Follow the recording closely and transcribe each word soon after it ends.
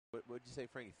what would you say,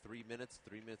 Frankie? 3 minutes,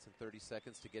 3 minutes and 30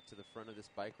 seconds to get to the front of this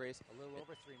bike race. A little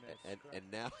over 3 minutes. And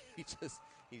now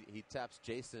he taps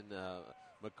Jason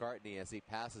McCartney as he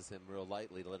passes him real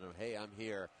lightly to let him know, hey, I'm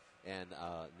here, and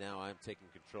now I'm taking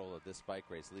control of this bike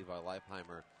race. Levi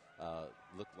Leipheimer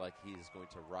looked like he's going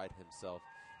to ride himself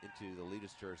into the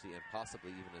leader's jersey and possibly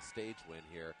even a stage win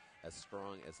here. As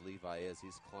strong as Levi is,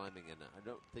 he's climbing, and I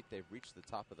don't think they've reached the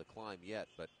top of the climb yet,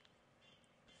 but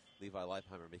Levi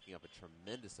Leipheimer making up a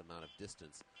tremendous amount of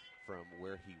distance from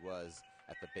where he was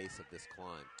at the base of this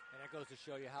climb. And that goes to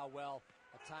show you how well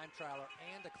a time trialer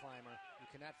and a climber. You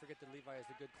cannot forget that Levi is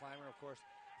a good climber. Of course,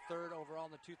 third overall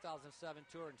in the 2007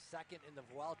 Tour and second in the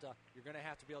Vuelta. You're going to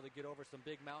have to be able to get over some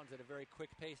big mountains at a very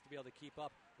quick pace to be able to keep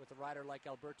up with a rider like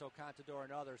Alberto Contador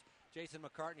and others. Jason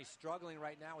McCartney struggling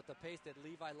right now with the pace that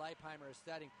Levi Leipheimer is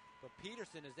setting, but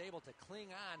Peterson is able to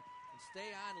cling on and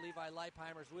stay on Levi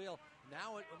Leipheimer's wheel.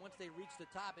 Now, once they reach the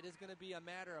top, it is going to be a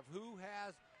matter of who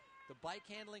has the bike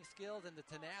handling skills and the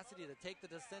tenacity to take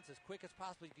the descents as quick as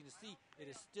possible. You can see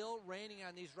it is still raining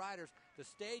on these riders. The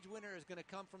stage winner is going to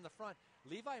come from the front.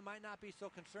 Levi might not be so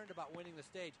concerned about winning the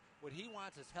stage. What he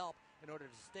wants is help in order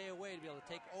to stay away, to be able to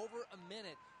take over a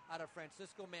minute out of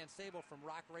Francisco Mancebo from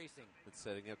Rock Racing. It's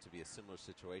setting up to be a similar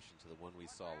situation to the one we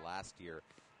saw last year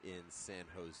in San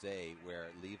Jose,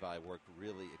 where Levi worked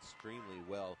really extremely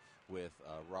well with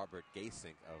Robert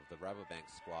Gasink of the Rabobank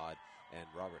squad, and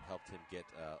Robert helped him get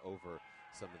over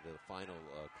some of the final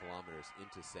kilometers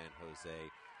into San Jose,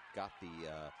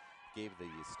 gave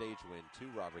the stage win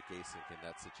to Robert Gasink in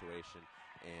that situation,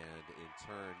 and in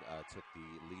turn took the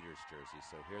leader's jersey.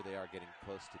 So here they are getting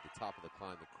close to the top of the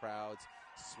climb. The crowds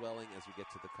swelling as we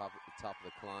get to the top of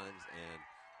the climbs, and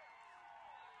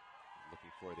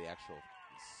looking for the actual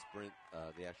sprint,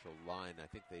 the actual line. I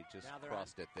think they just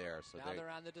crossed it there. So now they're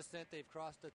on the descent. They've crossed the